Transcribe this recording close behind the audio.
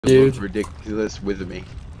Dude. Look ridiculous with me.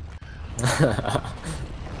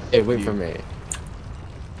 Hey, wait for me.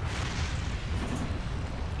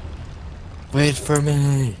 Wait for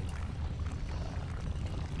me.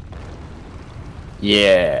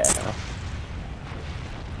 Yeah.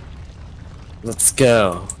 Let's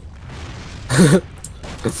go.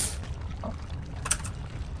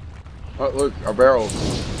 Oh, look, our barrels.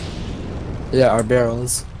 Yeah, our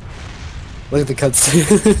barrels. Look at the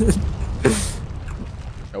cutscene.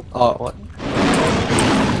 Nope. Oh, what?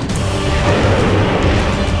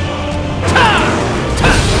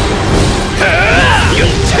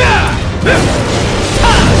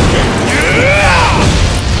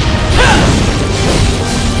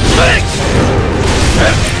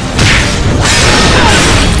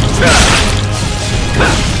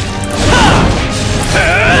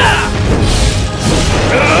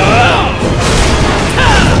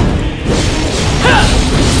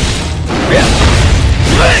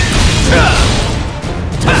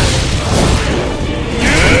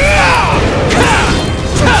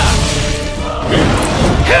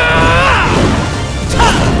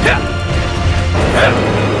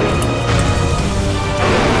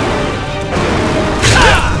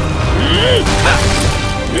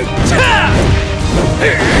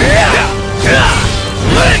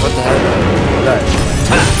 What the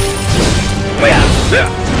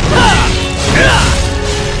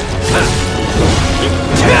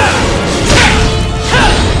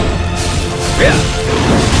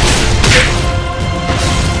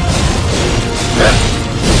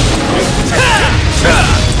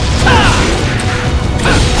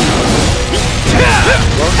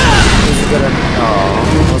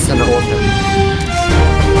Oh, what's an orphan?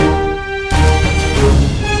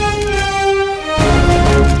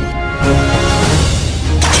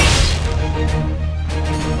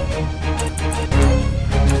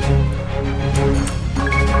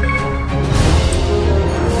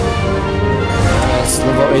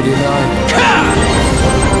 Level 89.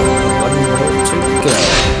 One more to go.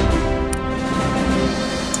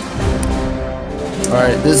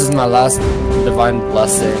 Alright, this is my last divine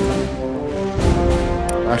blessing.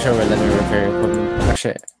 Actually, wait, let me repair your equipment.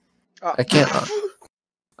 Actually, I can't.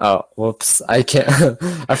 Oh, whoops. I can't.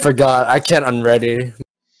 I forgot. I can't unready.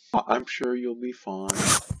 I'm sure you'll be fine.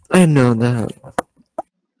 I know that.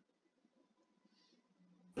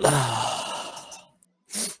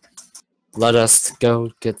 Let us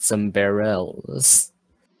go get some barrels.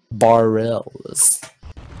 Barrels.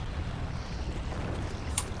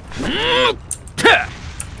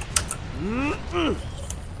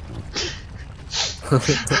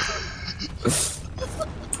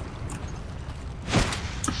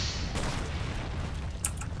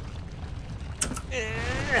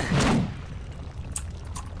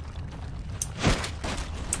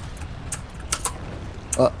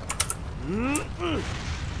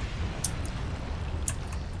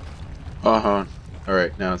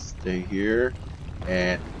 Alright, now stay here.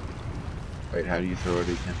 And. Wait, how do you throw it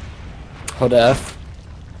again? Hold F.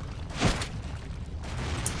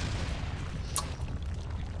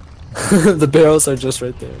 The barrels are just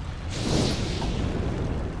right there.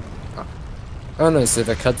 I want to see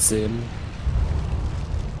the cutscene.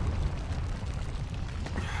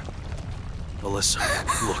 Melissa,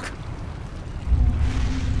 look.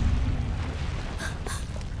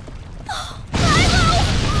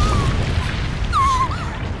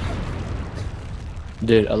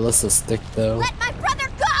 Dude, Alyssa's thick though. Let my brother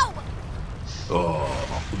go!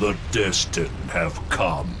 Oh, the destined have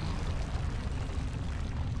come.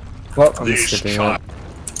 Well, I'm This skipping child.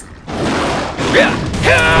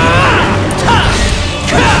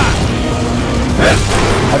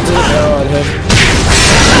 I didn't know on him.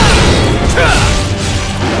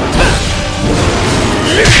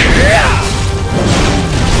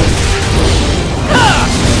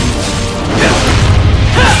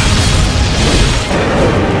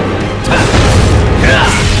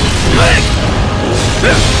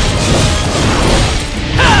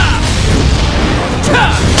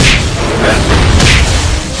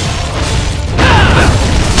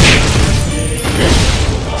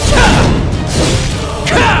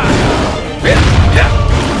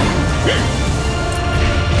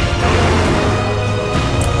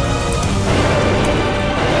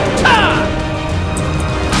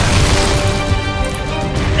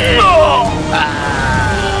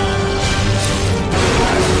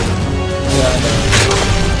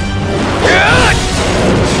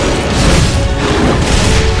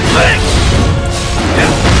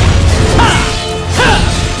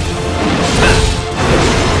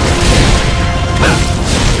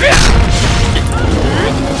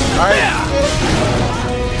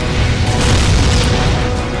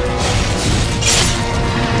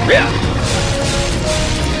 Oh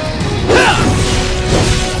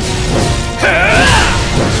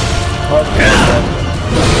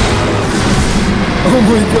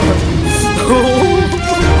my god!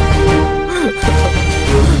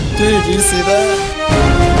 Dude, you see that?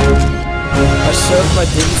 I shoved my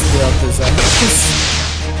dinghy up his ass.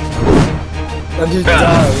 And he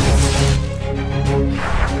died.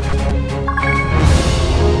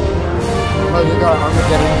 Oh, you got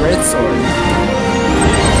Armageddon Greatsword.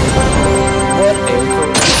 What a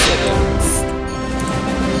coincidence.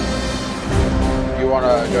 You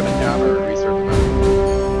wanna go to town or research the map?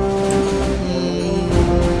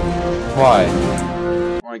 Why?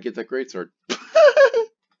 I wanna get that greatsword.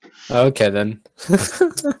 Okay then.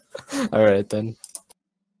 Alright then.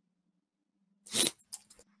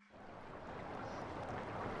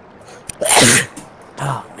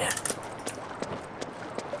 Oh man.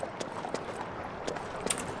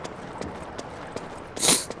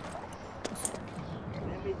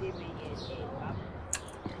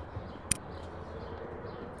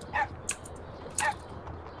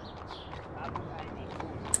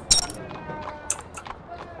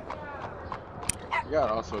 Yeah, I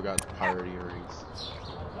also got pirate earrings.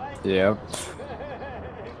 Yep.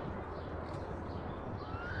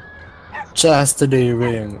 Chastity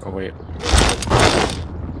ring. Oh wait.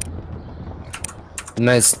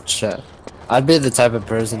 Nice chat. I'd be the type of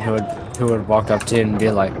person who would walk up to you and be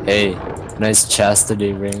like, "Hey, nice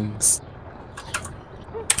chastity rings."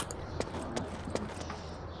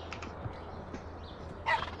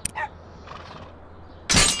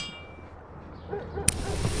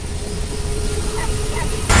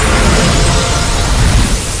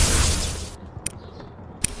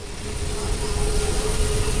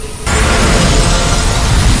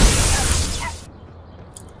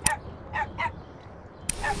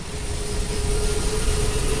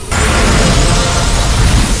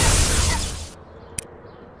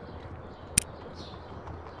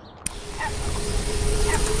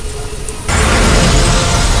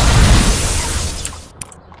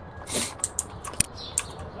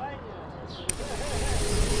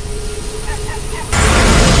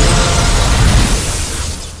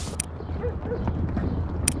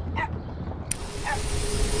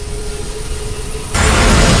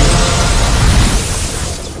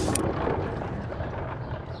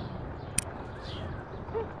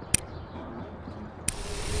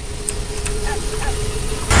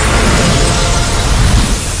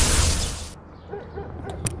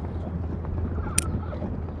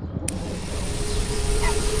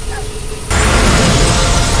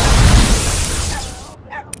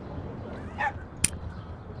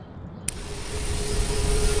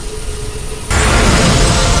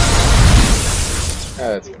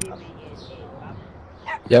 That's good enough.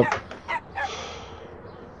 Yep.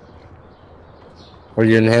 Were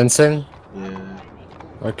you enhancing? Yeah.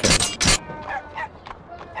 Okay.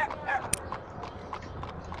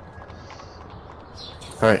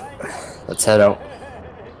 Alright. Let's head out.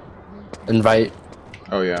 Invite.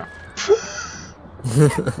 Oh yeah.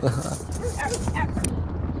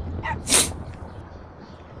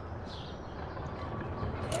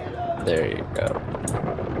 There you go.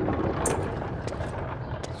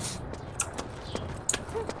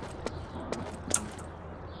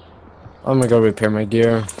 I'm gonna go repair my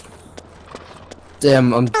gear.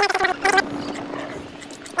 Damn, I'm...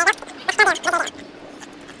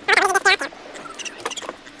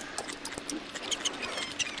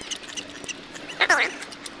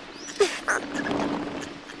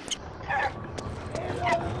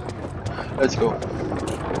 Let's go.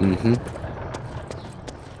 Mm-hmm.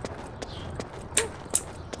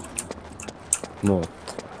 More.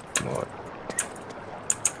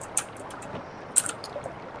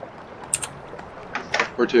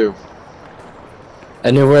 Where to?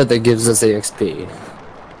 Anywhere that gives us EXP.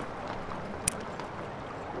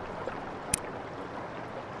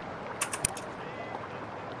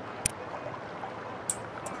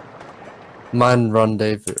 Mine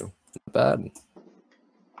rendezvous. Not bad.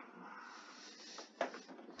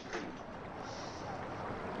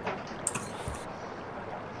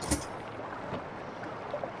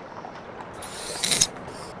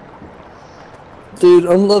 Dude,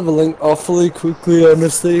 I'm leveling awfully quickly,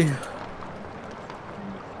 honestly.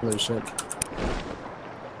 Holy shit.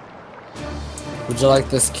 Would you like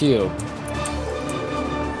this cube?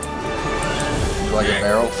 Like a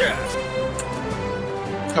barrel?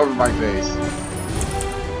 Cover my face.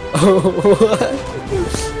 Oh, what?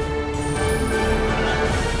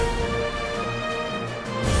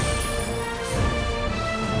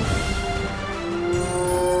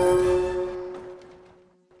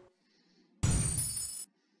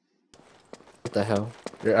 What the hell?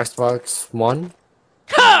 Your Xbox One?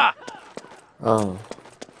 Oh.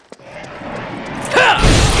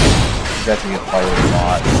 You got to get fired a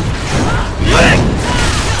lot.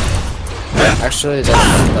 Actually,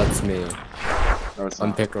 that's me. No, it's I'm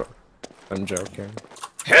not. pickle. I'm joking.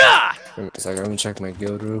 It's like, let me check my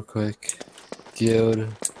guild real quick. Guild.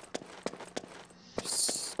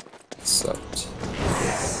 Sucked.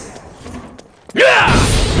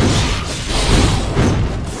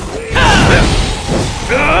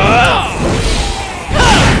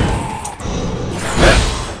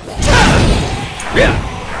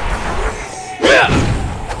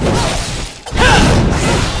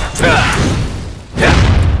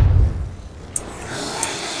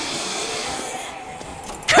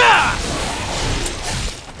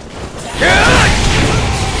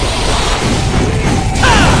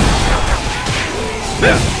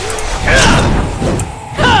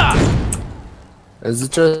 Is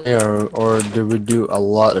it just me, or do we do a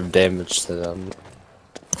lot of damage to them?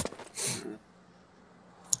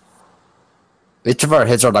 Each of our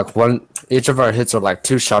hits are like one. Each of our hits are like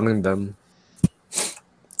two-shotting them.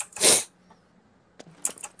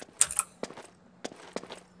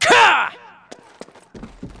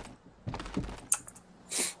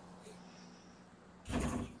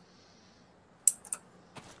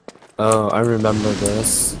 Oh, I remember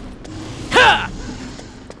this.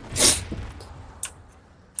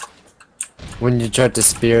 When you tried to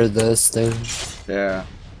spear this thing. Yeah.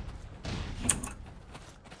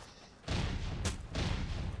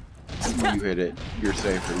 You hit it. You're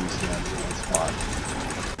safe for using that in one spot.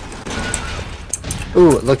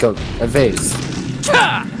 Ooh, look up a vase.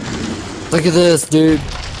 Look at this, dude.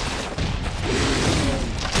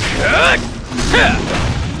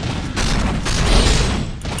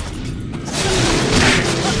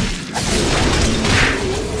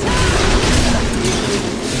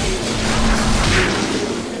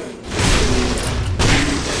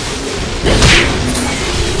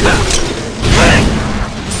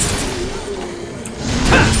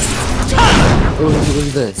 Ooh, look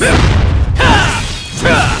at this.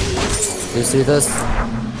 You see this?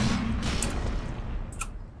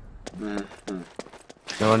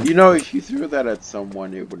 No one. You know, if you threw that at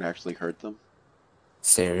someone, it would actually hurt them.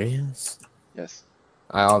 Serious? Yes.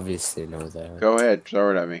 I obviously know that. Go ahead, throw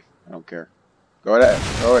it at me. I don't care. Go ahead,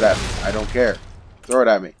 throw it at me. I don't care. Throw it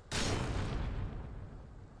at me.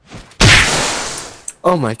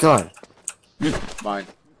 Oh my god. Mine.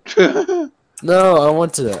 No, I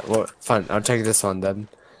wanted it. Well, fine. I'll take this one then.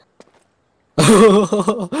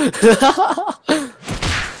 Oh.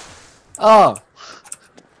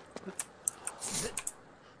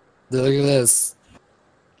 Look at this.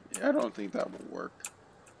 Yeah, I don't think that will work.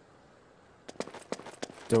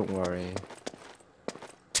 Don't worry.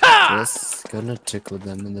 Just gonna tickle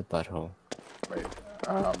them in the butthole. Wait.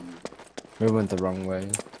 We went the wrong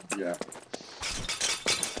way. Yeah.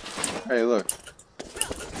 Hey, look.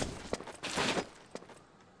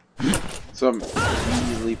 Some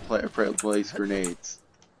easily placed grenades.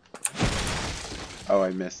 Oh, I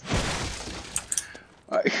missed.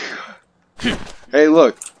 Hey,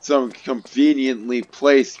 look! Some conveniently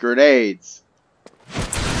placed grenades!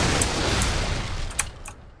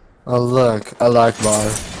 Oh look, I like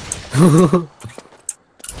bar.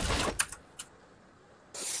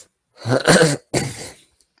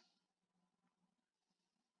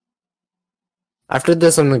 After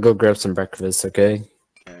this, I'm gonna go grab some breakfast, okay?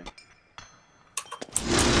 Okay.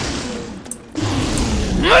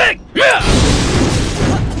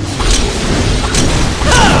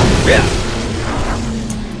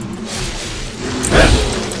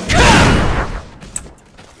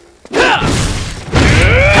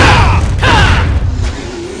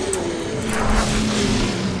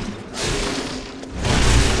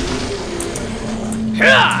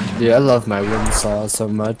 Yeah, I love my wind saw so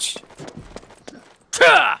much.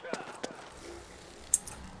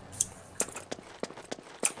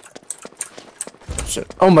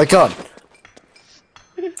 Shit. Oh my god!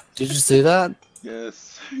 Did you see that?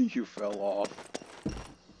 Yes, you fell off.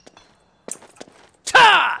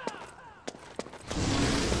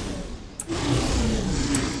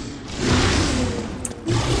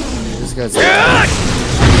 This guy's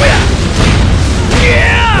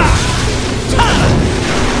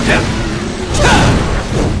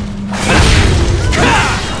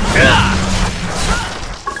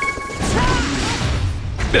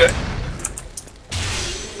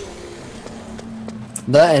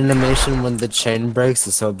That animation when the chain breaks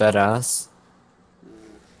is so badass.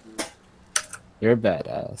 You're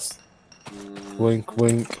badass. Wink,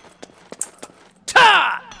 wink.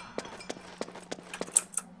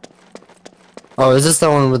 Oh, is this the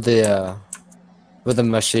one with the With a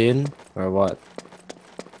machine? Or what?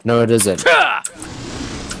 No, it isn't.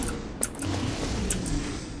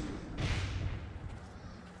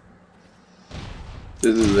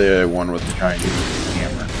 This is the one with the Chinese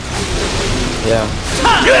hammer. Yeah.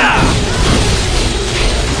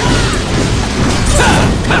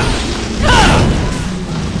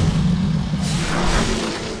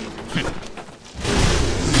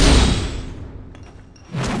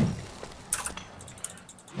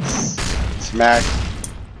 Smack.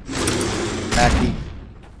 Smacky.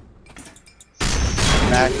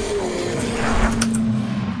 Smack.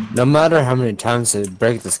 No matter how many times they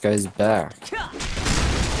break this guy's back.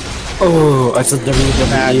 Oh, I said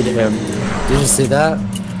WWE'd him. Did you see that?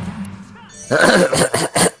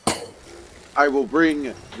 I will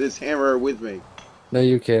bring this hammer with me. No,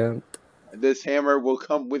 you can't. This hammer will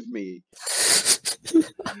come with me.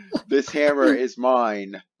 This hammer is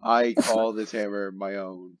mine. I call this hammer my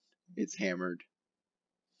own. It's hammered.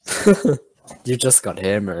 You just got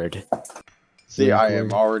hammered. See, I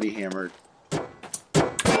am already hammered.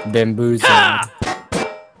 Bamboozled.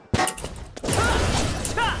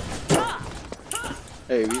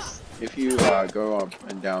 Hey, if you go up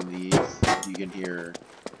and down these, you can hear.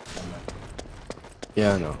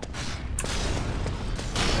 Yeah, I know.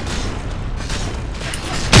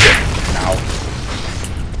 Ow.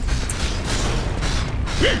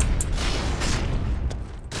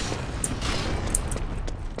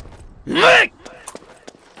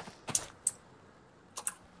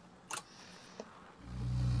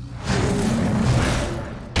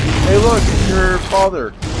 Hey, look, it's your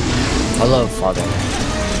father. Hello, father.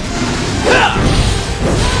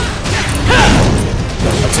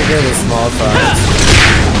 I'll take care of the small fries.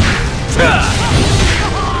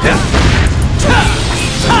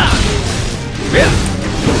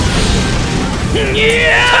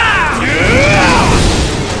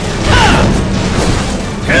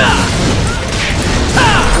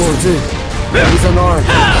 Oh, dude. He's unarmed.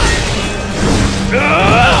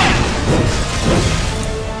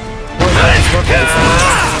 What? He's working.